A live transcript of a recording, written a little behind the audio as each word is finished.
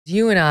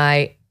You and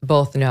I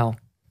both know.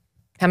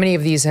 How many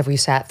of these have we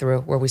sat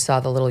through where we saw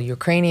the little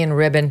Ukrainian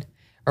ribbon,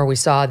 or we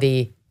saw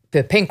the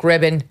pink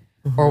ribbon,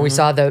 or we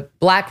saw the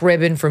black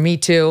ribbon for Me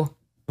Too?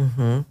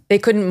 They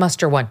couldn't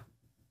muster one,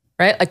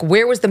 right? Like,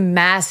 where was the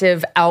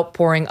massive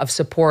outpouring of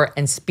support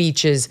and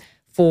speeches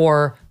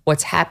for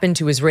what's happened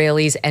to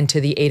Israelis and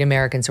to the 8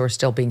 Americans who are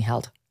still being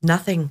held?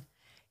 Nothing.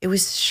 It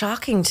was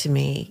shocking to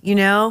me. You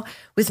know,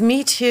 with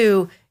Me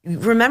Too,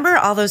 remember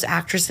all those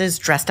actresses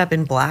dressed up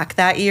in black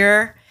that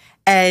year?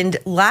 And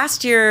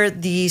last year,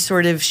 the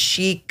sort of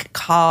chic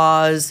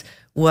cause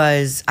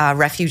was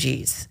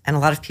refugees. And a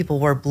lot of people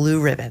wore blue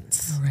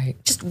ribbons. Right.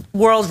 Just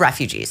world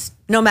refugees,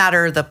 no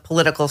matter the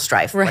political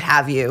strife, what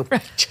have you.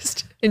 Right.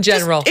 Just in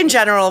general. Just in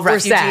general,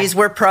 refugees,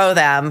 we're pro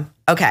them.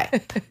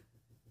 Okay.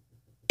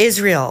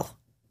 Israel,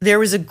 there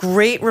was a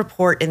great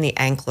report in the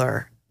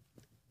Ankler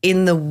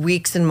in the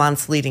weeks and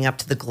months leading up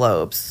to the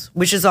Globes,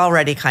 which is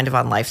already kind of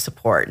on life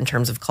support in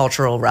terms of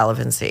cultural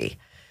relevancy.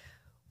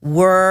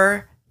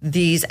 Were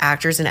these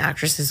actors and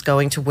actresses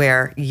going to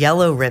wear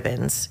yellow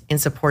ribbons in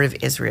support of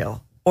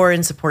Israel or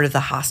in support of the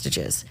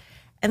hostages?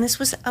 And this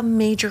was a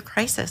major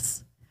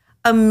crisis.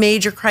 A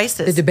major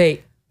crisis. The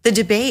debate. The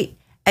debate.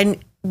 And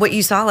what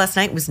you saw last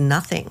night was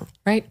nothing.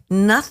 Right.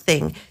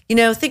 Nothing. You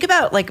know, think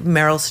about like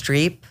Meryl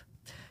Streep.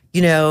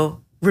 You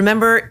know,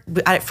 remember,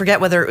 I forget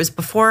whether it was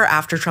before or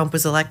after Trump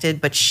was elected,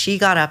 but she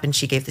got up and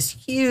she gave this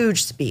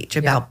huge speech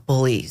about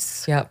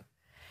bullies. Yep.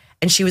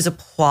 And she was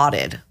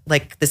applauded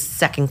like the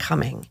second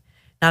coming.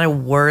 Not a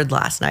word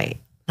last night.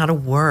 Not a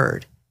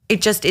word.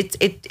 It just,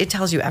 it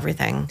tells you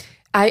everything.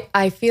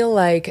 I feel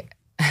like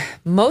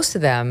most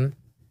of them,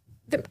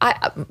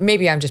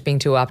 maybe I'm just being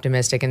too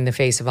optimistic in the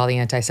face of all the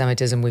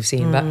anti-Semitism we've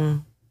seen, but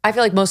I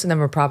feel like most of them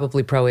are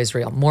probably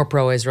pro-Israel, more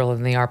pro-Israel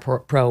than they are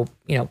pro,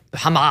 you know,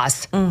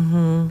 Hamas.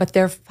 But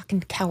they're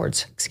fucking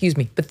cowards, excuse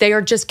me. But they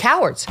are just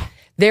cowards.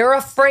 They're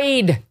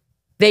afraid.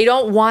 They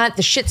don't want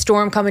the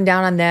shitstorm coming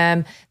down on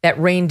them that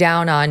rained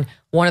down on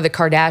one of the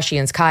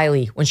Kardashians,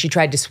 Kylie, when she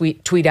tried to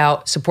tweet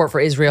out support for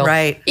Israel.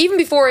 Right. Even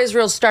before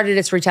Israel started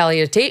its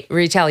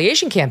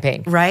retaliation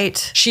campaign.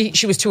 Right.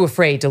 She was too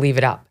afraid to leave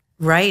it up.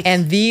 Right.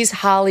 And these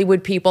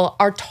Hollywood people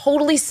are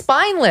totally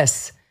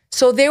spineless.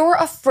 So they were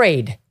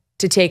afraid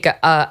to take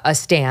a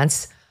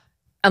stance,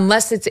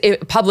 unless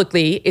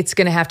publicly, it's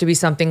going to have to be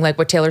something like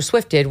what Taylor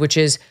Swift did, which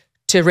is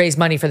to raise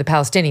money for the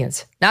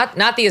Palestinians, not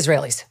the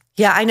Israelis.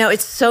 Yeah, I know.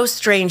 It's so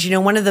strange. You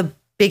know, one of the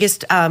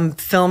biggest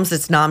films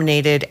that's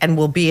nominated and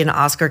will be an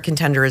Oscar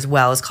contender as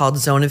well is called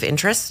Zone of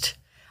Interest.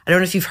 I don't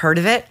know if you've heard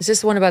of it. Is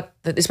this the one about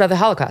the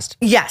Holocaust?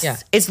 Yes. Yeah.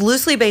 It's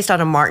loosely based on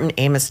a Martin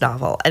Amis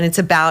novel, and it's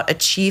about a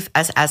chief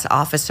SS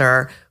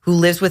officer who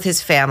lives with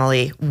his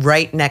family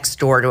right next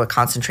door to a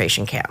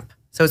concentration camp.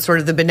 So it's sort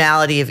of the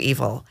banality of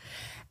evil.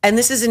 And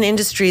this is an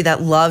industry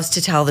that loves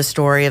to tell the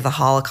story of the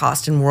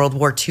Holocaust and World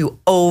War II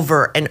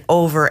over and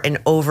over and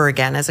over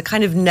again as a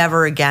kind of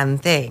never again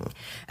thing.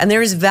 And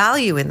there is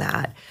value in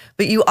that.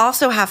 But you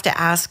also have to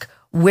ask,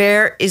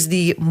 where is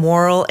the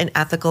moral and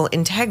ethical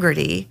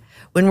integrity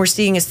when we're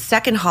seeing a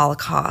second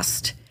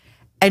Holocaust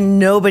and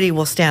nobody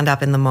will stand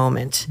up in the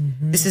moment?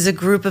 This is a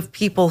group of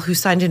people who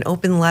signed an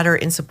open letter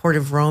in support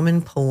of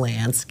Roman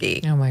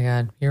Polanski. Oh my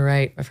God, you're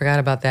right. I forgot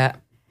about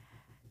that.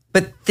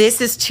 But this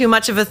is too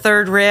much of a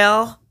third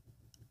rail.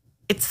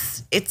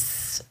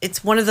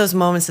 It's one of those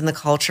moments in the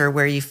culture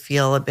where you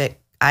feel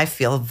I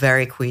feel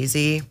very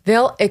queasy.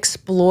 They'll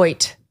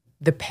exploit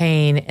the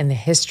pain and the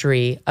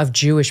history of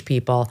Jewish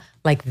people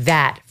like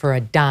that for a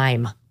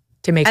dime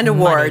to make and money.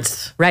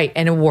 Awards. Right,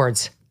 and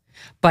awards.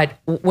 But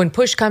when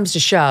push comes to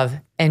shove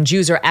and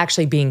Jews are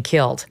actually being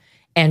killed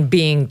and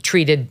being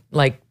treated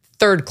like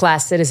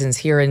third-class citizens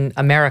here in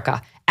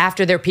America,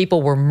 after their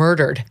people were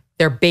murdered,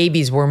 their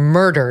babies were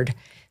murdered,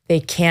 they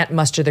can't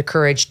muster the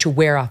courage to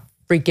wear a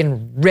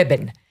freaking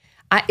ribbon.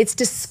 It's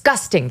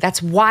disgusting.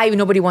 That's why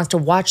nobody wants to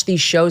watch these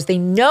shows. They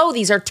know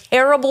these are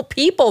terrible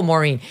people,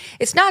 Maureen.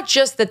 It's not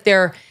just that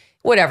they're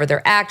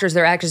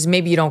actors,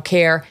 maybe you don't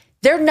care.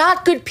 They're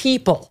not good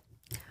people.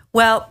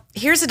 Well,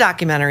 here's a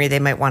documentary they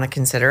might want to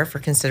consider for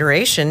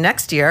consideration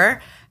next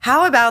year.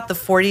 How about the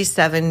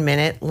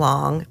 47-minute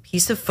long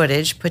piece of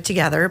footage put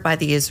together by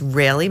the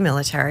Israeli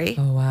military?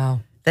 Oh, wow.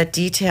 That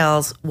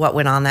details what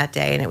went on that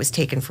day. And it was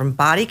taken from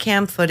body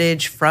cam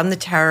footage, from the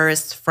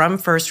terrorists, from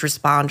first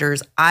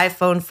responders,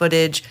 iPhone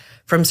footage,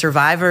 from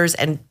survivors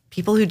and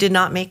people who did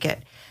not make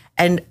it.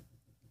 And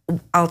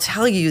I'll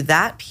tell you,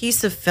 that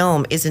piece of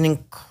film is an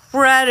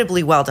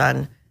incredibly well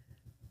done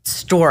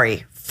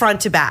story,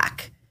 front to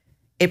back.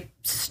 It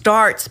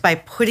starts by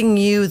putting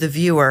you, the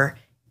viewer,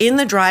 in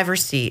the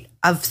driver's seat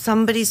of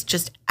somebody's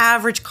just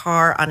average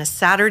car on a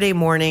Saturday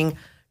morning,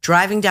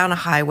 driving down a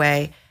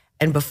highway.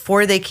 And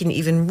before they can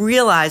even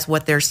realize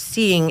what they're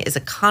seeing is a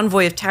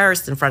convoy of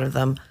terrorists in front of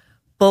them,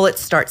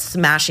 bullets start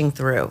smashing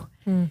through.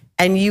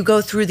 And you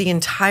go through the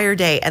entire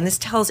day, and this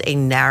tells a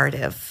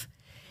narrative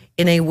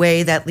in a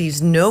way that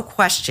leaves no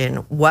question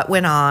what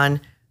went on,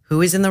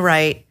 who is in the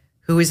right,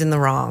 who is in the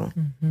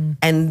wrong.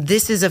 And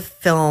this is a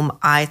film,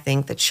 I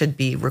think, that should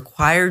be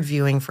required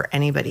viewing for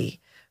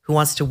anybody who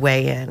wants to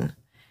weigh in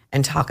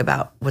and talk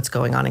about what's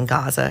going on in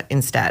Gaza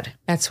instead.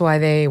 That's why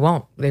they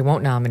won't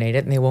nominate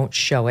it and they won't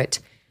show it.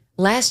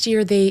 Last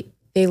year, they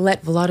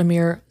let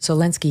Volodymyr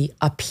Zelensky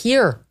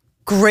appear.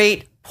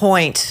 Great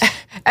point.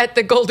 At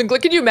the Golden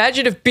Globe. Can you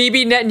imagine if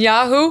Bibi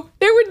Netanyahu?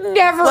 They would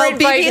never invite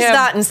Bibi's him.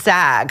 not in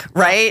SAG,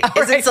 right?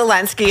 Oh, Isn't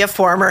Zelensky a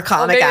former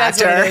comic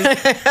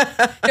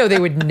actor? No, they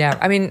would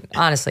never. I mean,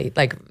 honestly,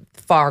 like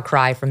far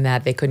cry from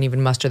that. They couldn't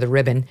even muster the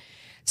ribbon.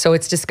 So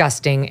it's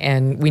disgusting,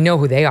 and we know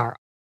who they are.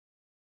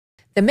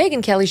 The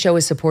Megyn Kelly Show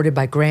is supported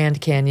by Grand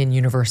Canyon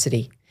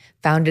University.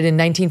 Founded in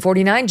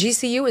 1949,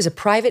 GCU is a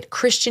private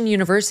Christian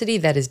university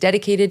that is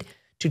dedicated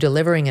to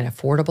delivering an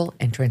affordable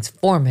and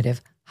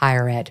transformative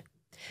higher ed.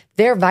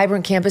 Their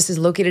vibrant campus is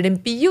located in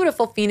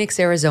beautiful Phoenix,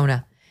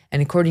 Arizona,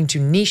 and according to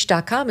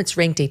niche.com, it's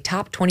ranked a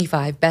top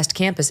 25 best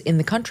campus in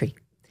the country.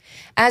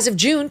 As of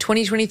June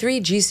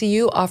 2023,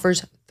 GCU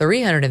offers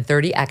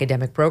 330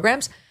 academic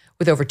programs,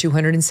 with over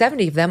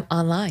 270 of them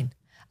online,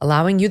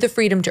 allowing you the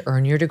freedom to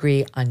earn your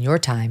degree on your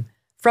time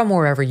from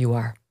wherever you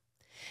are.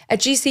 At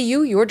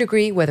GCU, your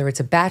degree, whether it's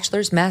a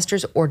bachelor's,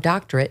 master's, or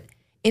doctorate,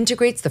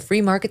 integrates the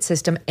free market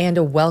system and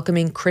a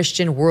welcoming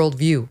Christian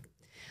worldview.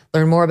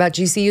 Learn more about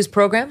GCU's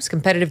programs,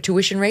 competitive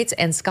tuition rates,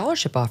 and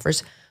scholarship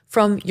offers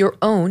from your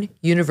own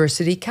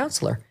university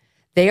counselor.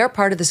 They are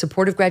part of the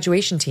supportive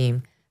graduation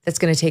team that's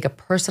going to take a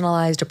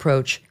personalized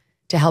approach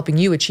to helping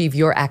you achieve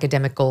your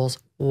academic goals,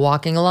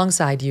 walking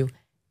alongside you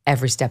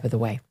every step of the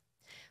way.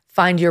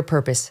 Find your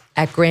purpose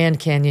at Grand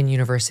Canyon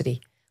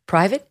University.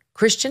 Private,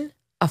 Christian,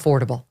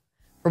 affordable.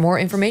 For more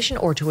information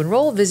or to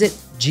enroll, visit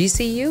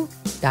gcu.edu.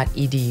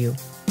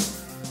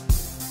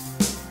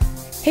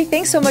 Hey,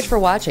 thanks so much for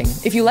watching.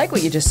 If you like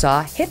what you just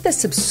saw, hit the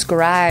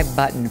subscribe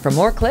button for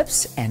more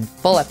clips and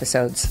full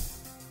episodes.